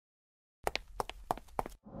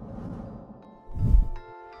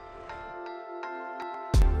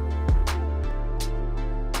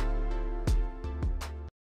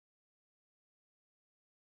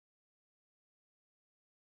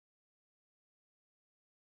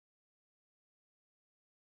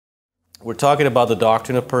We're talking about the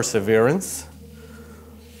doctrine of perseverance,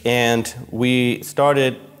 and we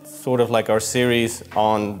started sort of like our series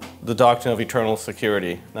on the doctrine of eternal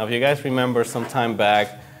security. Now, if you guys remember some time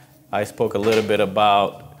back, I spoke a little bit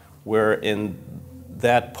about where in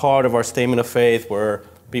that part of our statement of faith where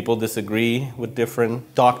people disagree with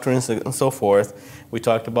different doctrines and so forth. We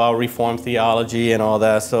talked about Reformed theology and all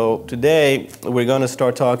that. So today we're going to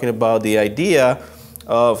start talking about the idea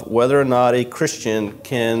of whether or not a Christian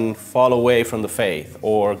can fall away from the faith,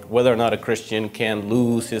 or whether or not a Christian can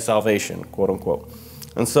lose his salvation, quote unquote.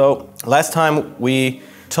 And so last time we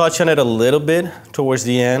touched on it a little bit towards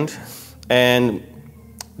the end, and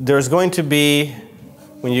there's going to be,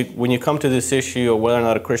 when you come to this issue of whether or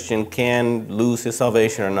not a Christian can lose his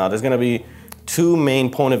salvation or not, there's going to be two main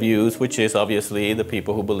point of views, which is obviously the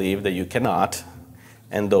people who believe that you cannot,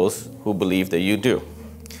 and those who believe that you do.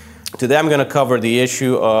 Today I'm going to cover the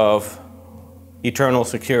issue of eternal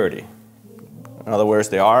security. In other words,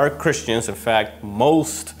 there are Christians, in fact,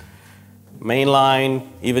 most mainline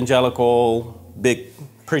evangelical big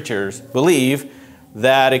preachers believe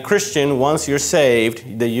that a Christian, once you're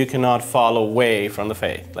saved, that you cannot fall away from the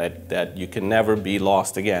faith, that you can never be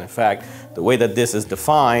lost again. In fact, the way that this is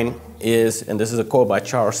defined is, and this is a quote by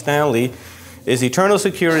Charles Stanley, is eternal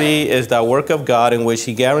security is that work of God in which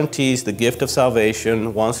he guarantees the gift of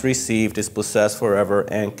salvation, once received, is possessed forever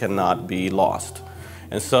and cannot be lost.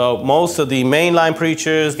 And so most of the mainline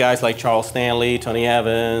preachers, guys like Charles Stanley, Tony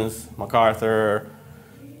Evans, MacArthur,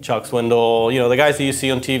 Chuck Swindoll, the guys that you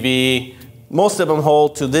see on TV, most of them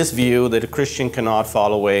hold to this view that a Christian cannot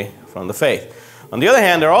fall away from the faith. On the other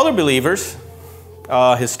hand, there are other believers,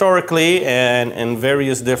 historically and in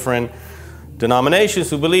various different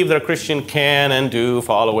denominations, who believe that a Christian can and do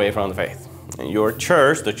fall away from the faith. In your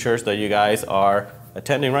church, the church that you guys are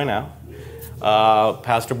attending right now,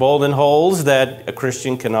 Pastor Bolden holds that a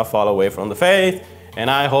Christian cannot fall away from the faith, and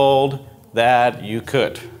I hold that you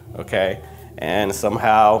could, okay? And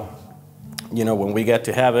somehow, when we get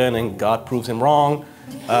to heaven and God proves him wrong,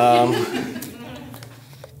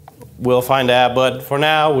 we'll find out. But for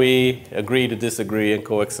now, we agree to disagree and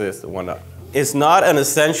coexist and whatnot. It's not an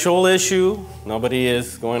essential issue. Nobody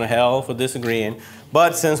is going to hell for disagreeing.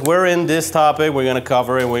 But since we're in this topic, we're going to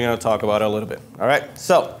cover it and we're going to talk about it a little bit. All right?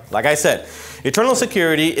 So, like I said, eternal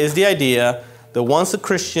security is the idea that once a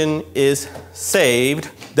Christian is saved,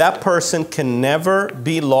 that person can never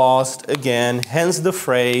be lost again. Hence the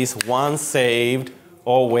phrase, once saved,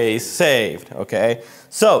 always saved. Okay?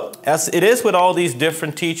 So, as it is with all these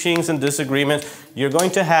different teachings and disagreements, you're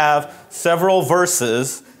going to have several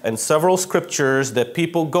verses and several scriptures that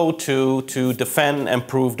people go to defend and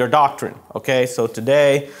prove their doctrine. Okay, so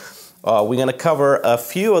today we're going to cover a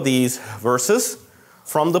few of these verses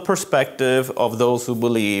from the perspective of those who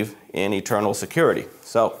believe in eternal security.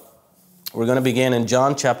 So we're going to begin in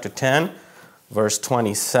John chapter 10, verse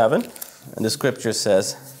 27. And the scripture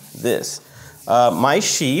says this: my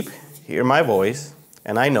sheep hear my voice,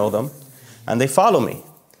 and I know them, and they follow me.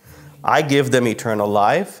 I give them eternal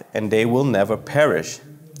life, and they will never perish.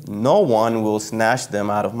 No one will snatch them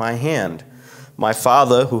out of my hand. My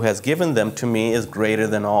Father, who has given them to me, is greater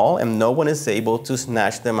than all, and no one is able to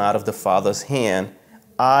snatch them out of the Father's hand.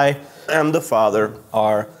 I and the Father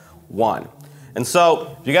are one. And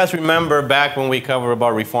so, if you guys remember back when we covered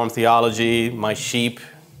about Reformed theology, my sheep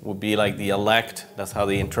would be like the elect. That's how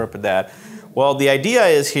they interpret that. Well, the idea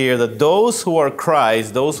is here that those who are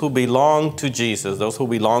Christ, those who belong to Jesus, those who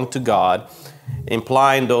belong to God,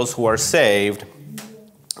 implying those who are saved,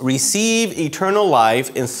 receive eternal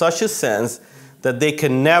life in such a sense that they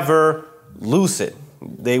can never lose it.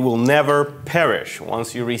 They will never perish.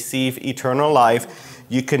 Once you receive eternal life,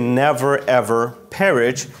 you can never, ever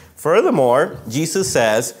perish. Furthermore, Jesus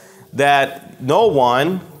says that no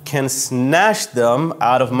one can snatch them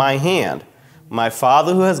out of my hand. My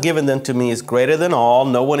Father who has given them to me is greater than all.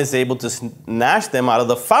 No one is able to snatch them out of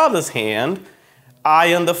the Father's hand. I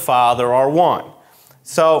and the Father are one.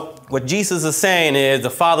 So what Jesus is saying is the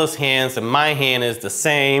Father's hands and my hand is the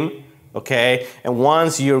same, okay? And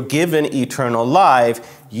once you're given eternal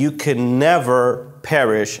life, you can never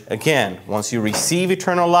perish again. Once you receive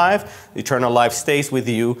eternal life stays with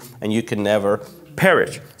you and you can never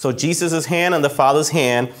perish. So Jesus' hand and the Father's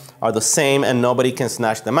hand are the same and nobody can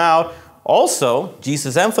snatch them out. Also,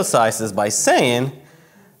 Jesus emphasizes by saying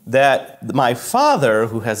that my Father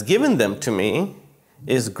who has given them to me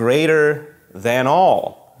is greater than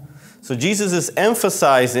all. So Jesus is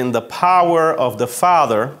emphasizing the power of the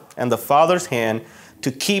Father and the Father's hand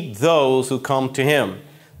to keep those who come to him,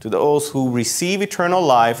 to those who receive eternal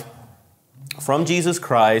life from Jesus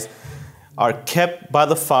Christ, are kept by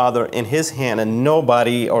the Father in his hand, and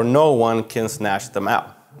nobody or no one can snatch them out.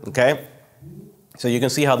 Okay? So you can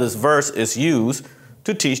see how this verse is used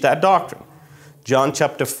to teach that doctrine. John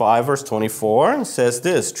chapter 5, verse 24 says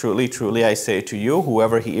this, "Truly, truly, I say to you,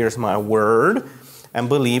 whoever hears my word and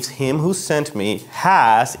believes him who sent me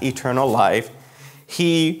has eternal life.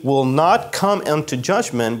 He will not come into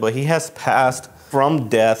judgment, but he has passed from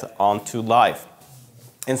death onto life."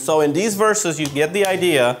 And so in these verses, you get the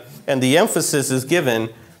idea, and the emphasis is given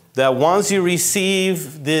that once you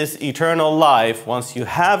receive this eternal life, once you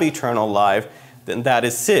have eternal life, then that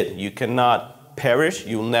is it. You cannot perish.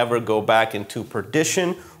 You'll never go back into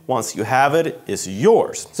perdition. Once you have it, it's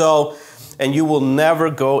yours. So, and you will never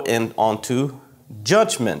go in onto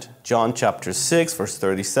judgment. John chapter 6, verse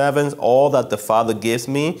 37, "All that the Father gives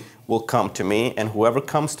me will come to me, and whoever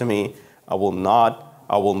comes to me, I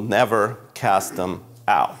will never cast them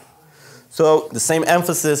out." So the same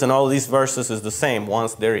emphasis in all of these verses is the same.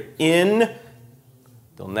 Once they're in,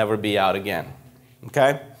 they'll never be out again.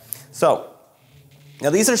 Okay? So, now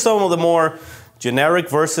these are some of the more generic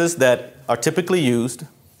verses that are typically used.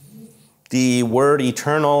 The word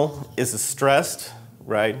eternal is stressed,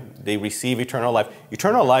 right? They receive eternal life.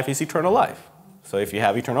 Eternal life is eternal life. So if you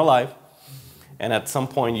have eternal life, and at some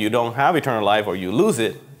point you don't have eternal life or you lose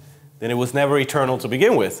it, then it was never eternal to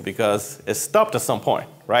begin with because it stopped at some point,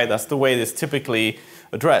 right? That's the way it's typically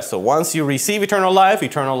addressed. So once you receive eternal life is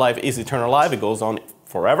eternal life. It goes on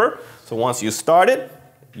forever. So once you start it,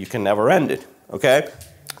 you can never end it, okay?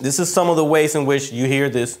 This is some of the ways in which you hear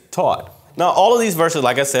this taught. Now, all of these verses,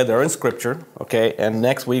 like I said, they're in Scripture, okay? And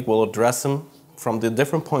next week we'll address them from the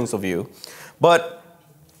different points of view. But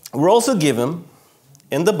we're also given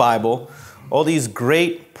in the Bible all these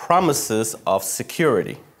great promises of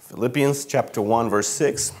security. Philippians chapter 1, verse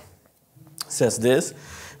 6 says this,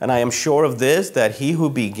 "And I am sure of this, that he who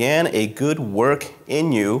began a good work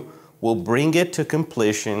in you will bring it to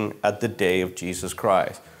completion at the day of Jesus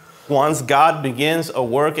Christ." Once God begins a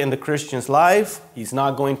work in the Christian's life, he's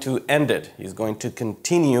not going to end it. He's going to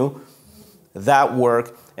continue that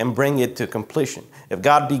work and bring it to completion. If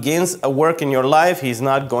God begins a work in your life, he's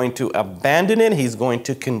not going to abandon it. He's going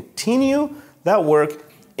to continue that work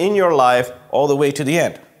in your life all the way to the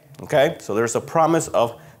end. Okay? So there's a promise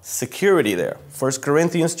of security there. 1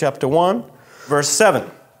 Corinthians chapter 1, verse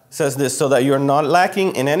 7 says this, "So that you're not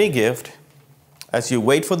lacking in any gift as you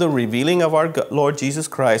wait for the revealing of our Lord Jesus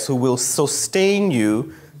Christ, who will sustain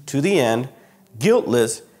you to the end,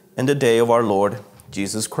 guiltless in the day of our Lord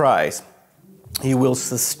Jesus Christ." He will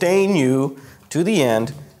sustain you to the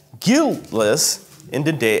end, guiltless in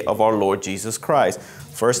the day of our Lord Jesus Christ.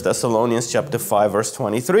 1 Thessalonians chapter 5, verse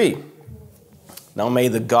 23. "Now may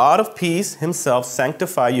the God of peace himself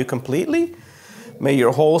sanctify you completely. May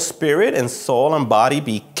your whole spirit and soul and body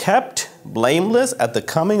be kept blameless at the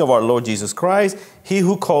coming of our Lord Jesus Christ. He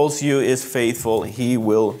who calls you is faithful. He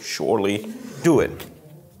will surely do it."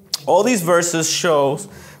 All these verses show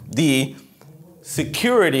the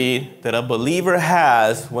security that a believer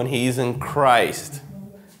has when he's in Christ.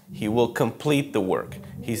 He will complete the work.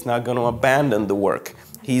 He's not going to abandon the work.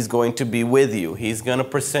 He's going to be with you. He's going to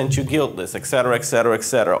present you guiltless, etc., etc.,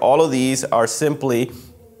 etc. All of these are simply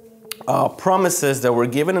promises that were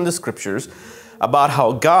given in the Scriptures about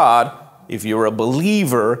how God, if you're a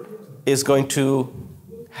believer, is going to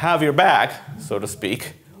have your back, so to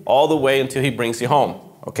speak, all the way until he brings you home.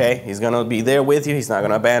 Okay? He's going to be there with you. He's not going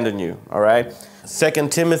to abandon you. All right?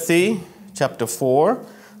 2 Timothy chapter 4.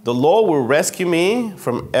 "The Lord will rescue me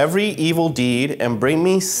from every evil deed and bring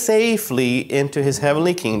me safely into his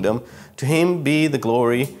heavenly kingdom. To him be the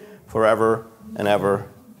glory forever and ever.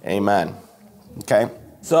 Amen." Okay?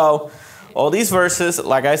 So, all these verses,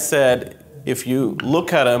 like I said, if you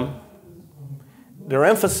look at them, they're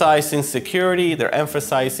emphasizing security. They're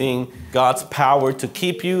emphasizing God's power to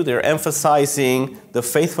keep you. They're emphasizing the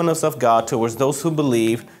faithfulness of God towards those who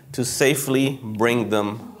believe to safely bring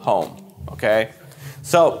them home. Okay?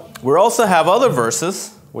 So we also have other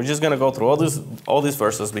verses. We're just going to go through all these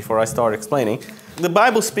verses before I start explaining. The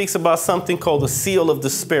Bible speaks about something called the seal of the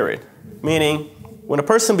Spirit, meaning when a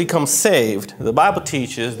person becomes saved, the Bible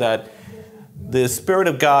teaches that the Spirit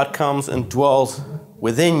of God comes and dwells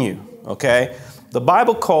within you. Okay? The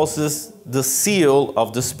Bible calls this the seal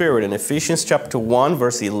of the Spirit. In Ephesians chapter 1,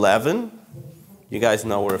 verse 11, you guys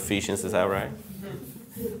know where Ephesians is at, right?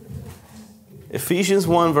 Ephesians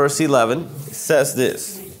 1, verse 11 says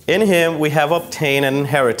this, "In him we have obtained an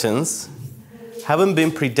inheritance, having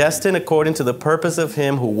been predestined according to the purpose of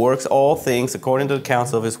him who works all things according to the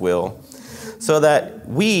counsel of his will, so that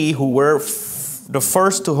we who were the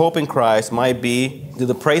first to hope in Christ might be to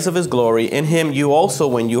the praise of his glory. In him you also,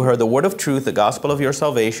 when you heard the word of truth, the gospel of your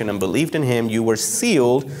salvation, and believed in him, you were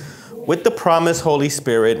sealed with the promised Holy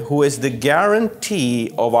Spirit, who is the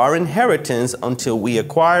guarantee of our inheritance until we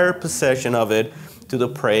acquire possession of it to the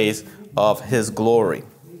praise of his glory.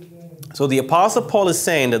 So the Apostle Paul is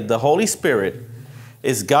saying that the Holy Spirit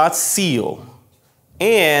is God's seal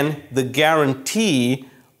and the guarantee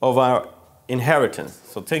of our inheritance.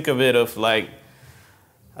 So think of it of like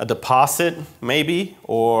a deposit maybe,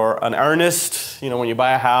 or an earnest. You know, when you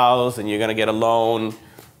buy a house and you're going to get a loan,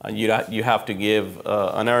 you have to give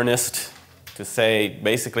an earnest to say,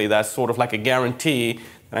 basically that's sort of like a guarantee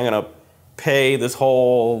that I'm going to pay this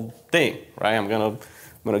whole thing, right? I'm going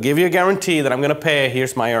to give you a guarantee that I'm going to pay.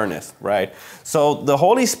 Here's my earnest, right? So the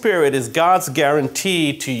Holy Spirit is God's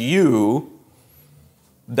guarantee to you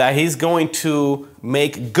that he's going to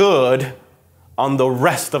make good on the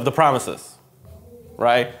rest of the promises,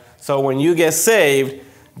 right? So when you get saved,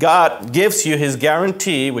 God gives you his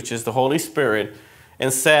guarantee, which is the Holy Spirit,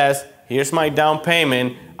 and says, here's my down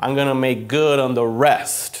payment. I'm going to make good on the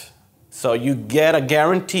rest. So you get a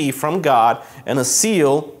guarantee from God and a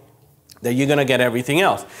seal that you're going to get everything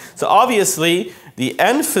else. So obviously, the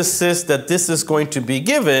emphasis that this is going to be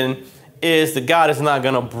given is that God is not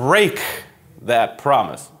going to break that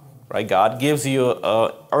promise, right? God gives you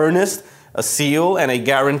an earnest, a seal, and a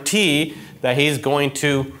guarantee that he's going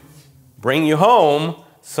to bring you home.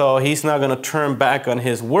 So he's not going to turn back on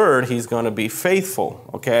his word. He's going to be faithful,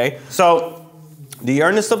 okay? So the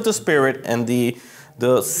earnest of the Spirit and the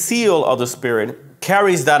seal of the Spirit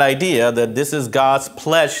carries that idea that this is God's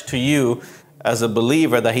pledge to you as a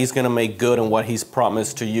believer, that he's going to make good on what he's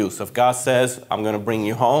promised to you. So if God says, I'm going to bring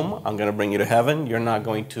you home, I'm going to bring you to heaven, you're not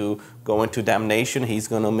going to go into damnation. He's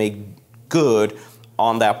going to make good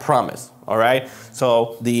on that promise, all right?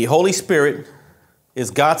 So the Holy Spirit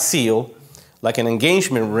is God's seal, like an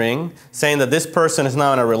engagement ring, saying that this person is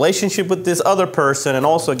now in a relationship with this other person, and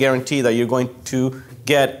also a guarantee that you're going to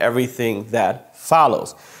get everything that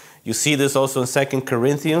follows. You see this also in 2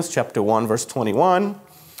 Corinthians chapter 1, verse 21.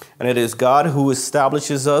 And it is God who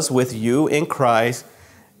establishes us with you in Christ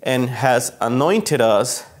and has anointed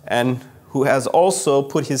us, and who has also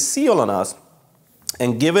put his seal on us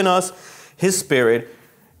and given us his Spirit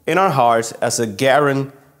in our hearts as a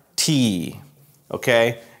guarantee.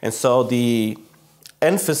 Okay? And so the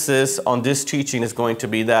emphasis on this teaching is going to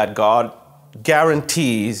be that God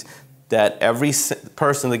guarantees that every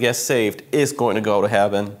person that gets saved is going to go to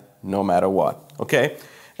heaven no matter what. Okay?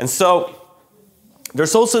 And so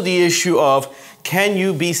there's also the issue of, can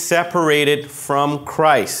you be separated from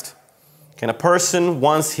Christ? Can a person,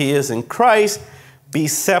 once he is in Christ, be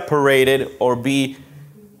separated or be,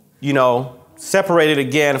 separated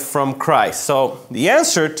again from Christ? So the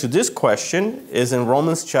answer to this question is in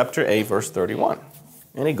Romans chapter 8, verse 31.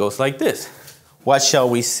 And it goes like this. What shall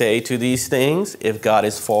we say to these things? If God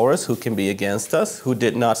is for us, who can be against us? Who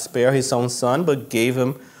did not spare his own son, but gave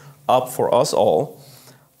him up for us all?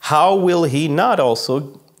 How will he not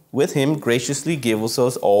also with him graciously give us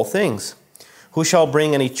all things? Who shall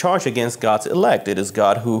bring any charge against God's elect? It is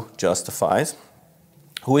God who justifies.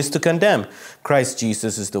 Who is to condemn? Christ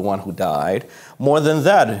Jesus is the one who died. More than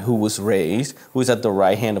that, who was raised, who is at the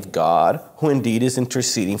right hand of God, who indeed is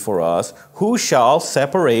interceding for us. Who shall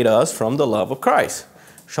separate us from the love of Christ?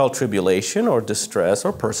 Shall tribulation or distress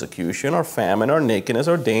or persecution or famine or nakedness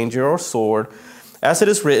or danger or sword? As it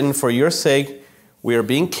is written, for your sake we are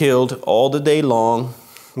being killed all the day long.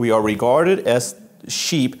 We are regarded as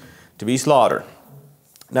sheep to be slaughtered.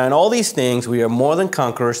 Now in all these things we are more than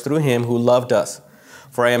conquerors through him who loved us.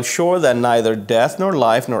 For I am sure that neither death nor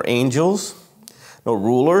life, nor angels, nor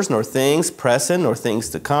rulers, nor things present, nor things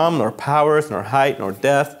to come, nor powers, nor height, nor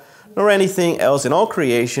depth, nor anything else in all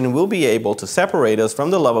creation will be able to separate us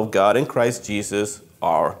from the love of God in Christ Jesus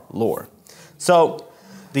our Lord. So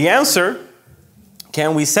the answer,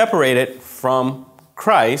 can we separate it from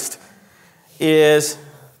Christ, is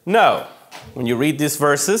no. When you read these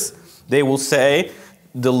verses, they will say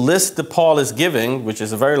the list that Paul is giving, which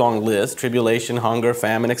is a very long list, tribulation, hunger,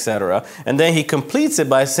 famine, etc. And then he completes it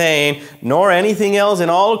by saying, nor anything else in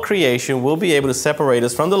all creation will be able to separate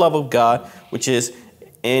us from the love of God, which is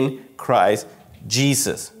in Christ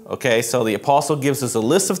Jesus. Okay, so the apostle gives us a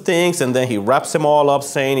list of things, and then he wraps them all up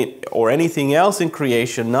saying, or anything else in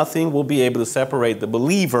creation, nothing will be able to separate the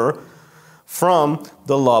believer from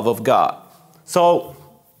the love of God. So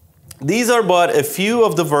these are but a few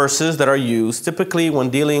of the verses that are used typically when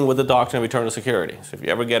dealing with the doctrine of eternal security. So if you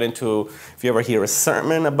ever hear a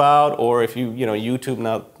sermon about, or if YouTube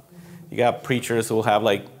now, you got preachers who will have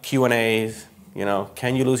like Q&As,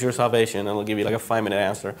 can you lose your salvation? And I'll give you like a 5-minute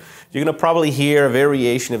answer. You're going to probably hear a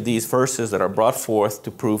variation of these verses that are brought forth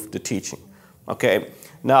to prove the teaching. Okay,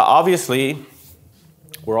 now obviously,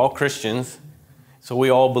 we're all Christians, so we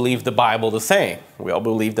all believe the Bible the same. We all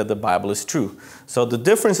believe that the Bible is true. So the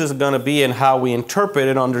difference is going to be in how we interpret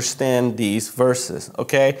and understand these verses.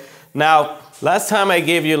 Okay, now last time I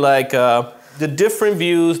gave you like the different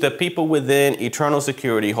views that people within eternal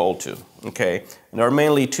security hold to. Okay, and there are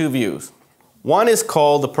mainly 2 views. One is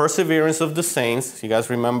called the perseverance of the saints. You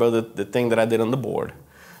guys remember the thing that I did on the board.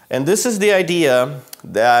 And this is the idea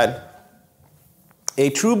that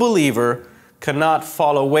a true believer cannot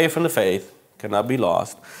fall away from the faith, cannot be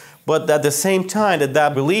lost, but at the same time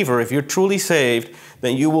that believer, if you're truly saved,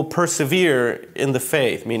 then you will persevere in the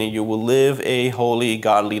faith, meaning you will live a holy,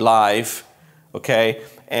 godly life, okay?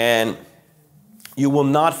 And you will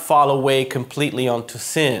not fall away completely onto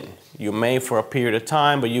sin. You may for a period of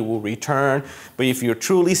time, but you will return. But if you're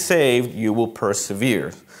truly saved, you will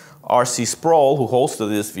persevere. R.C. Sproul, who holds to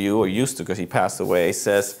this view, or used to because he passed away,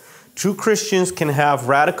 says, true Christians can have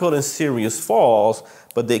radical and serious falls,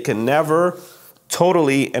 but they can never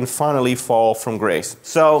totally and finally fall from grace.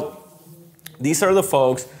 So these are the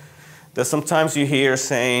folks that sometimes you hear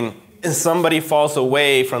saying, if somebody falls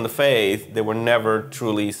away from the faith, they were never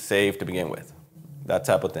truly saved to begin with. That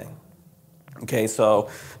type of thing. Okay, so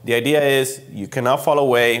the idea is you cannot fall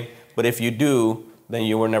away, but if you do, then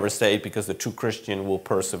you were never saved because the true Christian will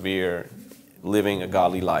persevere living a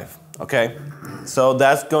godly life. Okay, so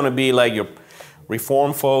that's going to be like your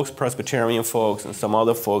Reformed folks, Presbyterian folks, and some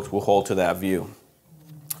other folks will hold to that view.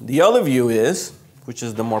 The other view is, which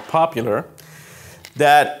is the more popular,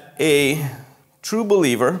 that a true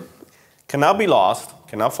believer cannot be lost,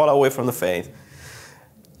 cannot fall away from the faith,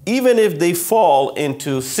 even if they fall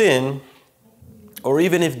into sin, or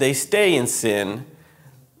even if they stay in sin,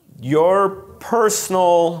 your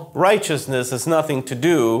personal righteousness has nothing to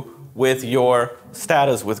do with your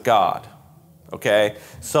status with God, okay?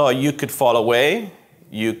 So you could fall away,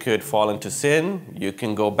 you could fall into sin, you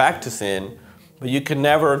can go back to sin, but you can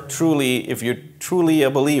never truly, if you're truly a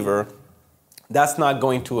believer, that's not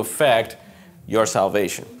going to affect your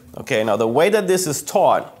salvation, okay? Now the way that this is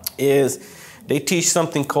taught is they teach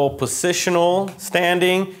something called positional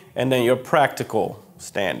standing and then your practical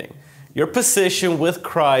standing. Your position with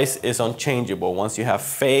Christ is unchangeable. Once you have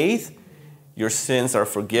faith, your sins are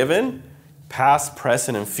forgiven, past,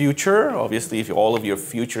 present, and future. Obviously, if all of your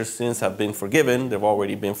future sins have been forgiven, they've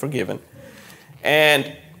already been forgiven.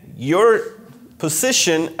 And your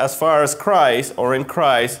position as far as Christ or in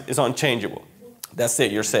Christ is unchangeable. That's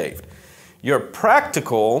it, you're saved. Your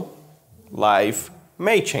practical life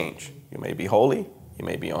may change. You may be holy, you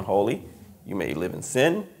may be unholy, you may live in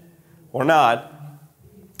sin or not,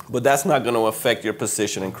 but that's not going to affect your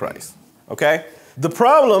position in Christ, okay? The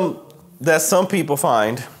problem that some people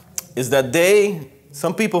find is that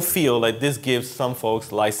some people feel like this gives some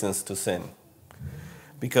folks license to sin.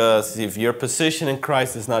 Because if your position in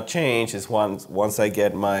Christ is not changed, is once I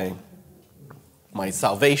get my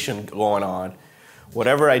salvation going on,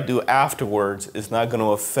 whatever I do afterwards is not going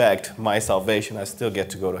to affect my salvation. I still get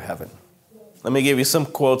to go to heaven. Let me give you some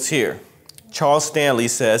quotes here. Charles Stanley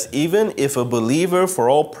says, even if a believer for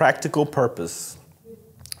all practical purpose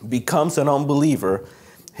becomes an unbeliever,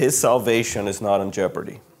 his salvation is not in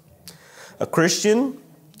jeopardy. A Christian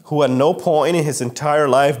who at no point in his entire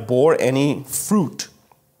life bore any fruit,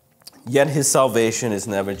 yet his salvation is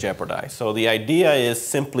never jeopardized. So the idea is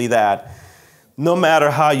simply that no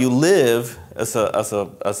matter how you live as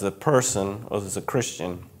a person or as a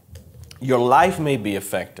Christian, your life may be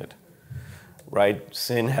affected, right?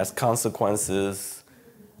 Sin has consequences,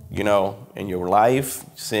 in your life.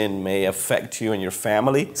 Sin may affect you and your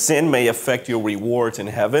family. Sin may affect your rewards in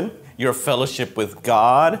heaven, your fellowship with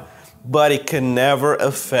God, but it can never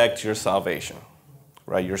affect your salvation,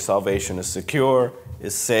 right? Your salvation is secure,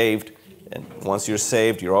 is saved, and once you're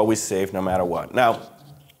saved, you're always saved no matter what. Now,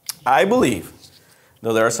 I believe,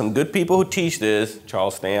 though there are some good people who teach this,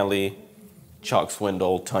 Charles Stanley, Chuck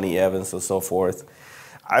Swindoll, Tony Evans, and so forth,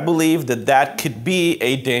 I believe that could be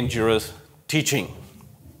a dangerous teaching.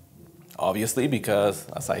 Obviously, because,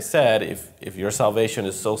 as I said, if your salvation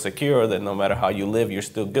is so secure that no matter how you live, you're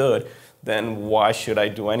still good, then why should I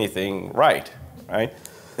do anything right?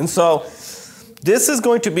 And so this is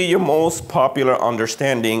going to be your most popular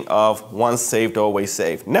understanding of once saved, always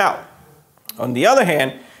saved. Now, on the other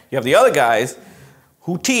hand, you have the other guys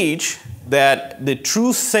who teach that the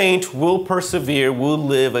true saint will persevere, will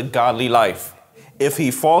live a godly life. If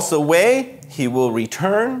he falls away, he will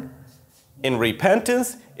return in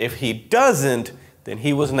repentance. If he doesn't, then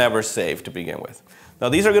he was never saved to begin with. Now,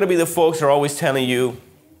 these are going to be the folks who are always telling you,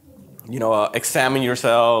 examine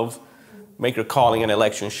yourselves, make your calling and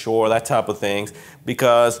election sure, that type of things,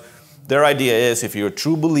 because their idea is if you're a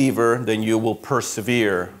true believer, then you will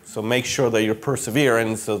persevere. So make sure that you're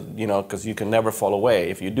persevering, so, because you can never fall away.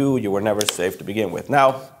 If you do, you were never saved to begin with.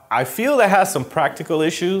 Now, I feel that has some practical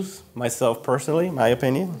issues, myself personally, my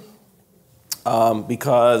opinion,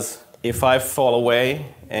 because if I fall away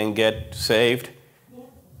and get saved,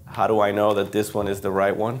 how do I know that this one is the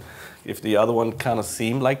right one? If the other one kind of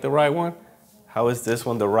seemed like the right one, how is this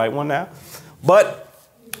one the right one now? But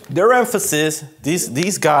their emphasis,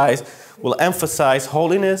 these guys will emphasize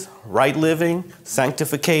holiness, right living,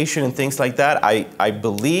 sanctification, and things like that. I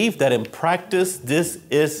believe that in practice, this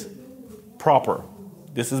is proper.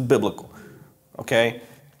 This is biblical, okay?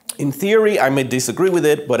 In theory, I may disagree with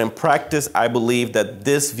it, but in practice, I believe that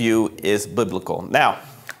this view is biblical. Now,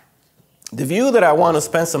 the view that I want to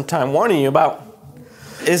spend some time warning you about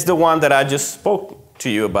is the one that I just spoke to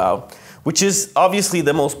you about, which is obviously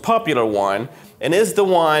the most popular one, and is the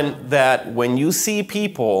one that when you see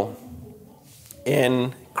people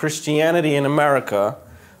in Christianity in America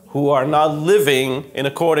who are not living in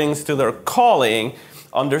accordance to their calling,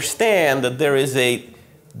 understand that there is a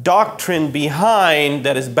doctrine behind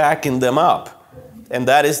that is backing them up. And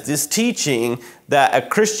that is this teaching that a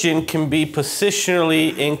Christian can be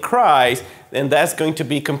positionally in Christ, and that's going to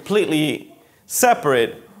be completely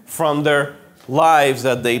separate from their lives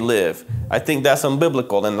that they live. I think that's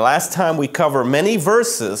unbiblical. And last time we covered many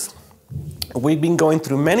verses, we've been going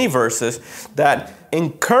through many verses that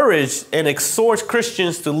encourage and exhort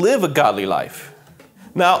Christians to live a godly life.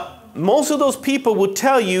 Now, most of those people would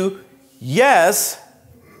tell you, yes,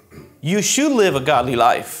 you should live a godly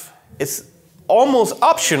life. It's almost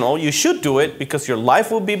optional. You should do it because your life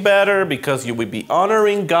will be better, because you will be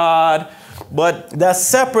honoring God. But that's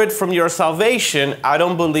separate from your salvation. I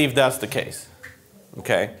don't believe that's the case.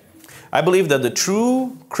 Okay? I believe that the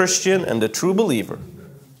true Christian and the true believer,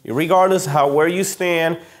 regardless where you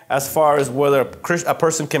stand as far as whether a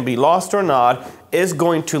person can be lost or not, is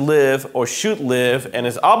going to live or should live and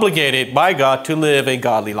is obligated by God to live a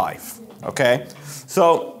godly life. Okay?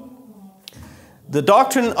 So, the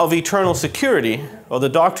doctrine of eternal security, or the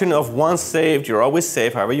doctrine of once saved, you're always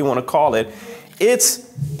saved, however you want to call it,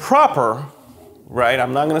 it's proper, right?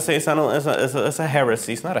 I'm not going to say it's a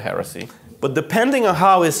heresy. It's not a heresy. But depending on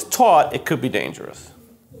how it's taught, it could be dangerous.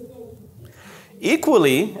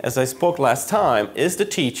 Equally, as I spoke last time, is the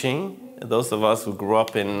teaching, those of us who grew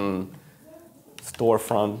up in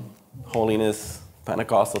storefront, holiness,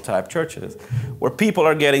 Pentecostal type churches, where people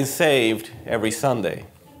are getting saved every Sunday.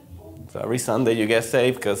 So every Sunday you get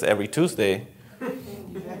saved because every Tuesday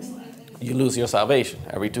you lose your salvation.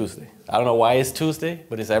 Every Tuesday. I don't know why it's Tuesday,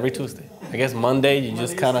 but it's every Tuesday. I guess Monday you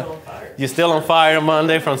just kind of, you're still on fire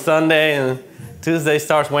Monday from Sunday, and Tuesday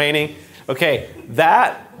starts waning. Okay,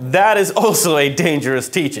 that is also a dangerous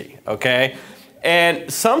teaching, okay?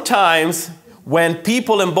 And sometimes when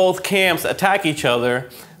people in both camps attack each other,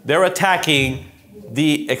 they're attacking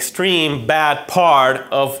the extreme bad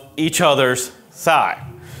part of each other's side.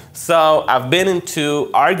 So I've been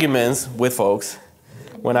into arguments with folks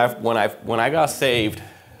when I got saved.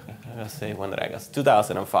 When did I get saved?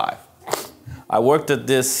 2005. I worked at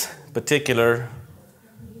this particular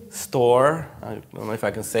store. I don't know if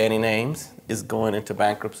I can say any names. It's going into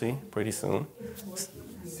bankruptcy pretty soon.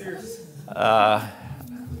 I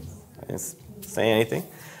didn't say anything.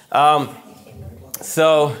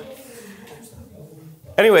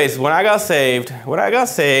 Anyways, when I got saved,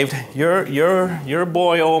 your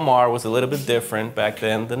boy Omar was a little bit different back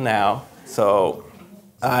then than now. So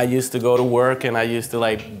I used to go to work and I used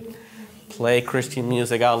to play Christian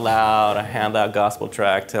music out loud. I hand out gospel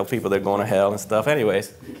tracts, tell people they're going to hell and stuff.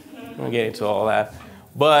 Anyways, I'm gonna get into all that.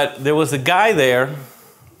 But there was a guy there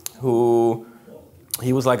who,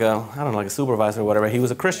 he was like a supervisor or whatever. He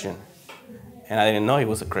was a Christian. And I didn't know he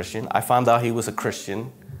was a Christian. I found out he was a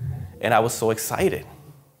Christian and I was so excited.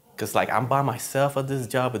 Because I'm by myself at this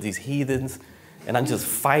job with these heathens, and I'm just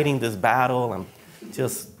fighting this battle, and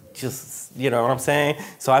just, you know what I'm saying?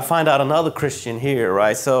 So I find out another Christian here,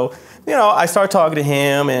 right? So, I start talking to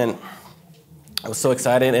him, and I was so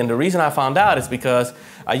excited. And the reason I found out is because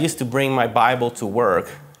I used to bring my Bible to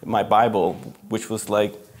work, my Bible, which was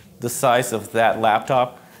like the size of that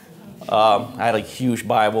laptop. I had a huge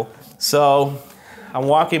Bible. So I'm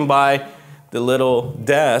walking by the little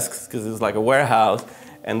desks, because it was like a warehouse,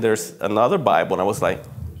 and there's another Bible. And I was like,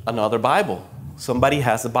 another Bible. Somebody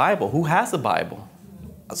has a Bible. Who has a Bible?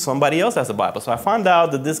 Somebody else has a Bible. So I found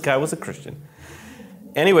out that this guy was a Christian.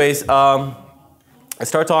 Anyways, I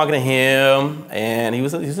started talking to him, and he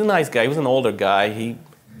was a nice guy. He was an older guy.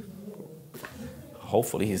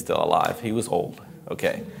 Hopefully he's still alive. He was old,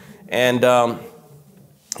 okay. And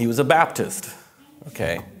he was a Baptist,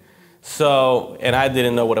 okay. So, and I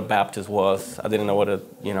didn't know what a Baptist was. I didn't know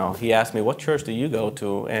what he asked me, what church do you go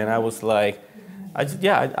to? And I was like,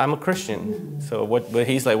 I'm a Christian. So but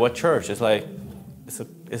he's like, what church? It's like,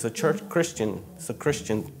 it's a church Christian. It's a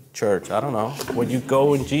Christian church. I don't know. Where you go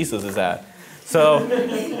when Jesus is at. So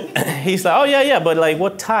he's like, oh yeah, but like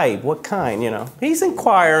what type, what kind, He's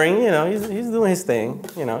inquiring, he's doing his thing,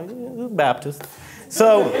 he's a Baptist.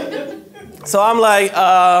 So I'm like,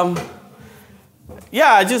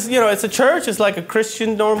 yeah, just, it's a church. It's like a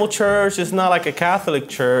Christian normal church. It's not like a Catholic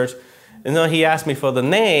church. And then he asked me for the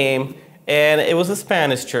name, and it was a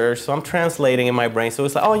Spanish church, so I'm translating in my brain. So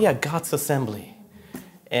it's like, oh yeah, God's Assembly.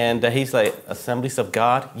 And he's like, Assemblies of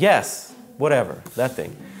God? Yes, whatever, that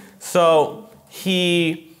thing. So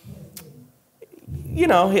he,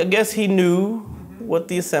 I guess he knew what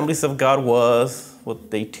the Assemblies of God was, what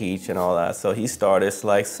they teach and all that. So he started, it's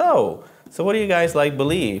like, so what do you guys like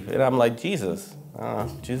believe? And I'm like, Jesus.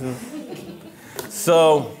 Jesus.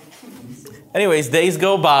 So anyways, days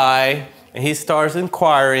go by, and he starts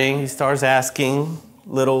inquiring. He starts asking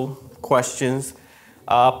little questions,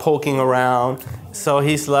 poking around. So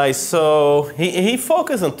he's like, he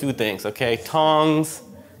focused on two things, okay? Tongues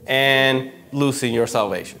and losing your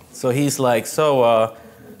salvation. So he's like,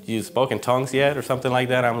 you spoke in tongues yet or something like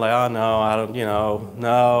that? I'm like, oh, no, I don't,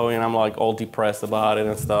 no. And I'm like all depressed about it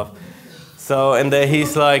and stuff. So, and then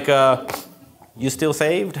he's like, you still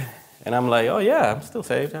saved? And I'm like, oh, yeah, I'm still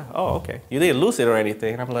saved. Oh, okay. You didn't lose it or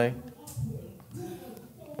anything. And I'm like,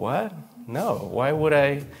 what? No, why would I?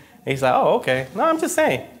 And he's like, oh, okay. No, I'm just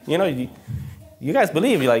saying, you guys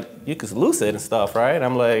believe you could lose it and stuff, right? And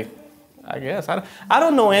I'm like, I guess. I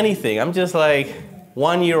don't know anything. I'm just like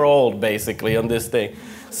 1 year old, basically, on this thing.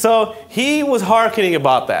 So he was hearkening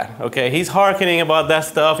about that, okay? He's hearkening about that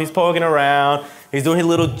stuff. He's poking around. He's doing his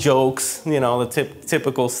little jokes, the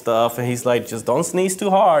typical stuff. And he's like, just don't sneeze too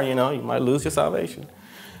hard, you might lose your salvation.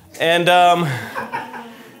 And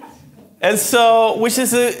so, which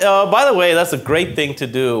is, by the way, that's a great thing to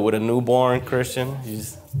do with a newborn Christian. You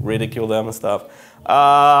just ridicule them and stuff.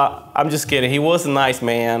 I'm just kidding. He was a nice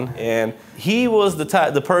man, and he was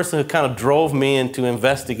the person who kind of drove me into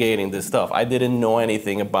investigating this stuff. I didn't know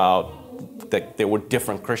anything about that there were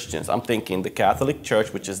different Christians. I'm thinking the Catholic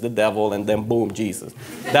Church, which is the devil, and then boom, Jesus.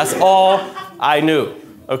 That's all I knew,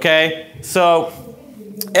 okay? So,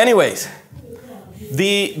 anyways,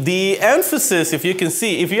 the emphasis, if you can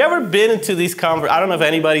see, if you've ever been into these I don't know if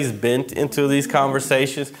anybody's been into these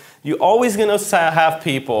conversations, you're always going to have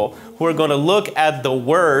people who are going to look at the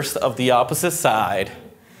worst of the opposite side,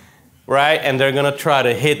 right? And they're going to try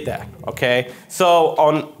to hit that, okay? So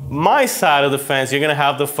on my side of the fence, you're going to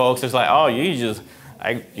have the folks that's like, oh, you just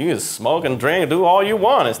smoke and drink and do all you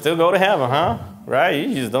want and still go to heaven, huh? Right?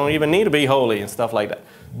 You just don't even need to be holy and stuff like that.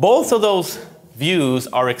 Both of those views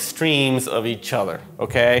are extremes of each other,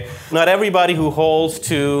 okay? Not everybody who holds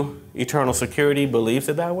to eternal security believes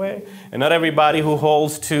it that way. And not everybody who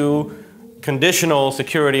holds to conditional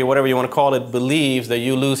security, whatever you want to call it, believes that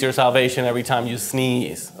you lose your salvation every time you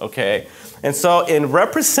sneeze, okay? And so in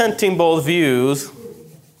representing both views,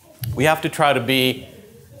 we have to try to be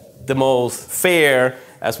the most fair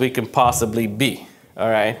as we can possibly be, all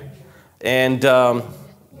right? And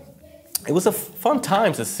it was a fun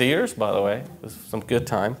time at Sears, by the way. It was some good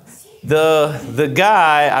time. The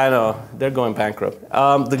guy, I know, they're going bankrupt.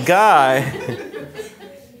 The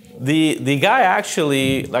guy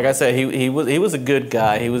actually, like I said, he was a good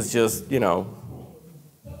guy. He was just,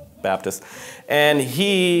 Baptist. And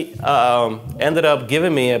he ended up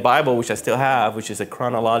giving me a Bible, which I still have, which is a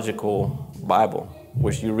chronological Bible,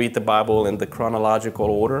 which you read the Bible in the chronological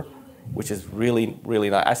order, which is really,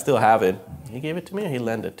 really nice. I still have it. He gave it to me or he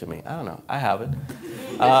lent it to me? I don't know. I have it.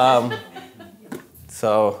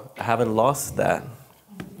 So I haven't lost that.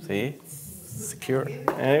 See? Secure.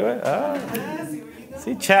 Anyway.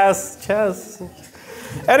 See, Chaz.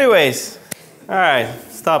 Anyways. All right.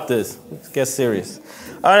 Stop this. Let's get serious.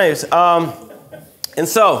 Anyways. And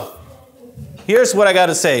so, here's what I got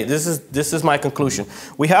to say. This is my conclusion.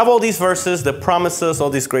 We have all these verses that promise us all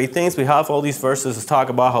these great things. We have all these verses that talk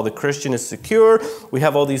about how the Christian is secure. We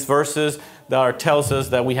have all these verses that tells us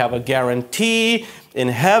that we have a guarantee in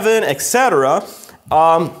heaven, etc.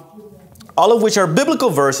 All of which are biblical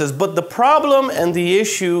verses. But the problem and the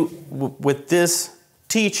issue with this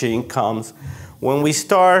teaching comes when we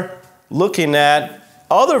start looking at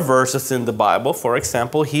other verses in the Bible. For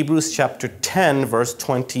example, Hebrews chapter 10, verse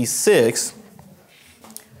 26.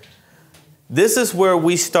 this is where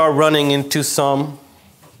we start running into some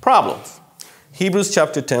problems. Hebrews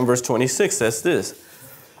chapter 10, verse 26 says this: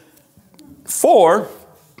 "For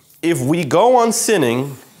if we go on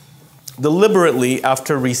sinning deliberately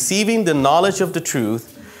after receiving the knowledge of the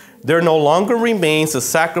truth, there no longer remains a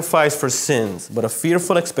sacrifice for sins, but a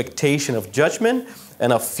fearful expectation of judgment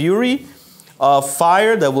and a fury of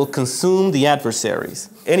fire that will consume the adversaries.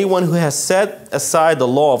 Anyone who has set aside the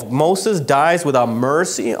law of Moses dies without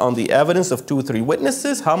mercy on the evidence of 2 or 3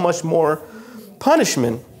 witnesses. How much more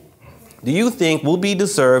punishment do you think will be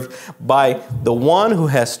deserved by the one who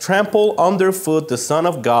has trampled underfoot the Son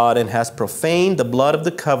of God and has profaned the blood of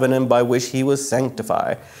the covenant by which he was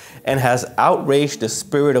sanctified and has outraged the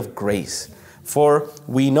Spirit of grace? For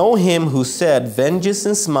we know him who said, 'Vengeance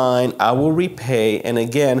is mine, I will repay,' and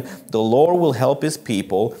again, 'The Lord will help his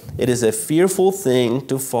people.' It is a fearful thing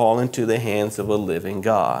to fall into the hands of a living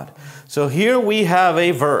God." So here we have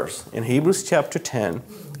a verse in Hebrews chapter 10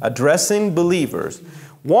 addressing believers,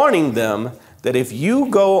 warning them that if you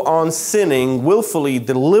go on sinning willfully,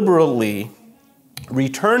 deliberately,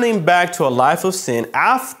 returning back to a life of sin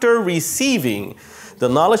after receiving the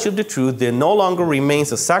knowledge of the truth, there no longer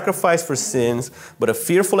remains a sacrifice for sins, but a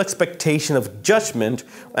fearful expectation of judgment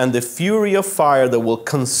and the fury of fire that will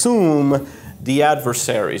consume the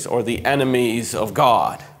adversaries or the enemies of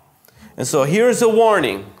God. And so here's a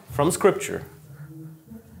warning from Scripture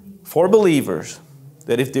for believers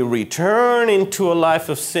that if they return into a life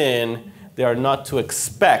of sin, they are not to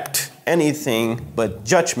expect anything but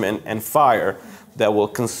judgment and fire that will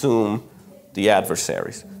consume the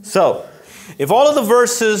adversaries. So, if all of the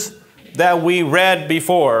verses that we read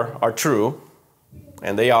before are true,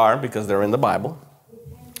 and they are because they're in the Bible,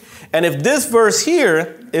 and if this verse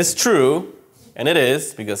here is true, and it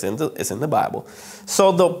is because it's in the Bible,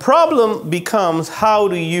 so the problem becomes, how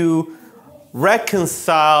do you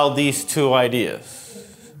reconcile these two ideas?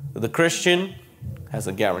 That the Christian has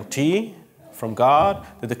a guarantee from God,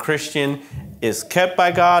 that the Christian is kept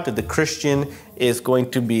by God, that the Christian is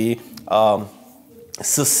going to be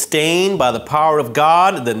sustained by the power of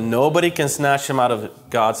God, that nobody can snatch him out of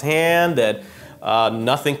God's hand, that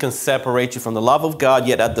nothing can separate you from the love of God.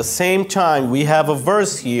 Yet at the same time, we have a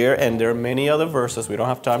verse here, and there are many other verses, we don't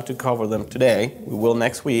have time to cover them today, we will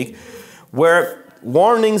next week, where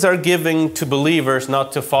warnings are given to believers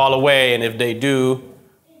not to fall away, and if they do,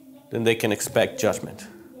 then they can expect judgment.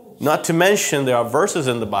 Not to mention, there are verses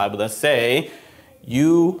in the Bible that say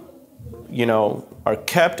you are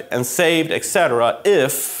kept and saved, etc.,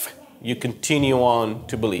 if you continue on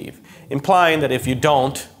to believe, implying that if you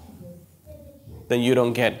don't, then you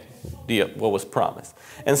don't get what was promised.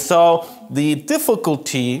 And so the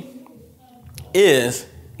difficulty is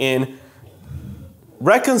in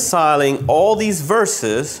reconciling all these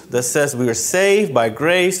verses that says we are saved by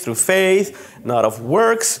grace through faith, not of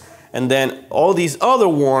works, and then all these other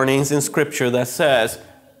warnings in Scripture that says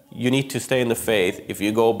you need to stay in the faith. If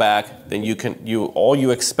you go back, then all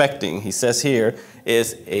you're expecting, he says here,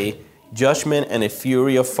 is a judgment and a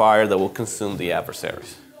fury of fire that will consume the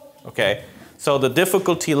adversaries. Okay? So the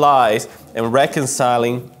difficulty lies in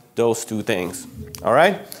reconciling those two things. All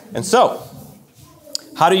right? And so,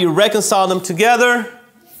 how do you reconcile them together?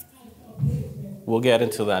 We'll get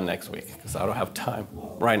into that next week because I don't have time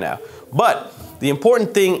right now. But the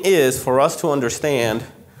important thing is for us to understand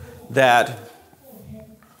that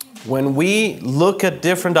when we look at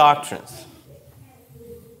different doctrines,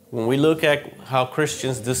 when we look at how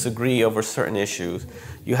Christians disagree over certain issues,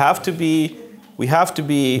 we have to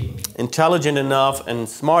be intelligent enough and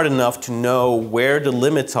smart enough to know where the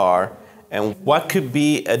limits are and what could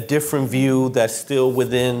be a different view that's still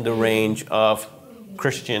within the range of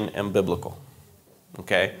Christian and biblical.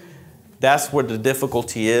 Okay? That's where the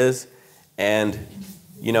difficulty is. And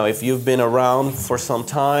if you've been around for some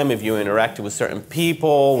time, if you interacted with certain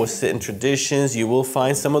people, with certain traditions, you will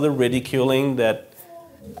find some of the ridiculing that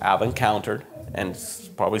I've encountered, and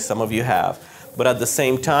probably some of you have. But at the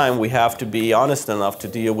same time, we have to be honest enough to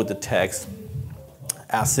deal with the text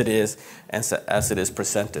as it is and as it is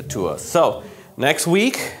presented to us. So next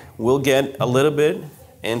week, we'll get a little bit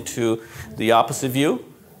into the opposite view.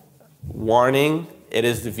 Warning, it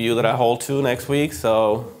is the view that I hold to next week,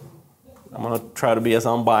 so I'm going to try to be as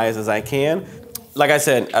unbiased as I can. Like I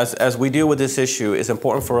said, as we deal with this issue, it's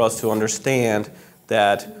important for us to understand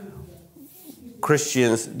that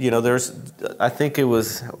Christians, I think it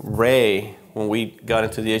was Ray, when we got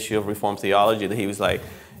into the issue of Reformed theology, that he was like,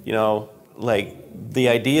 the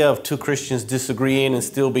idea of two Christians disagreeing and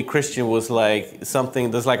still be Christian was like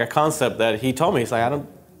something, there's like a concept that he told me. He's like,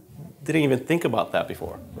 didn't even think about that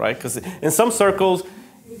before, right? Because in some circles,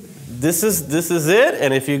 this is it,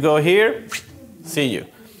 and if you go here, See you.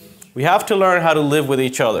 We have to learn how to live with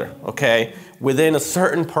each other, okay? Within a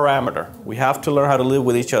certain parameter. We have to learn how to live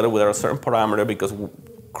with each other within a certain parameter because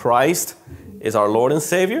Christ is our Lord and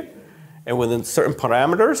Savior. And within certain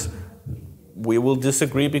parameters, we will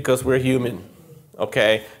disagree because we're human,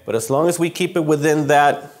 okay? But as long as we keep it within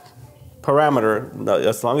that parameter,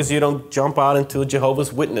 as long as you don't jump out into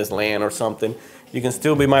Jehovah's Witness land or something, you can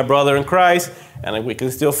still be my brother in Christ, and we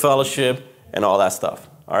can still fellowship and all that stuff,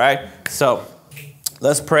 all right? So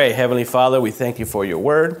let's pray. Heavenly Father, we thank you for your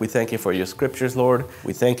word. We thank you for your scriptures, Lord.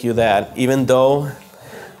 We thank you that even though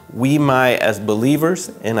we might, as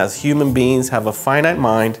believers and as human beings, have a finite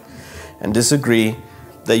mind and disagree,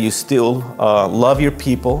 that you still love your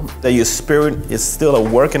people, that your spirit is still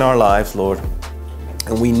at work in our lives, Lord.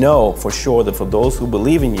 And we know for sure that for those who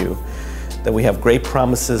believe in you, that we have great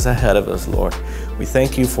promises ahead of us, Lord. We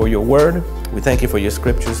thank you for your word. We thank you for your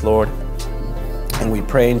scriptures, Lord. And we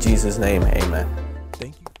pray in Jesus' name, amen.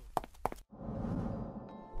 Thank you.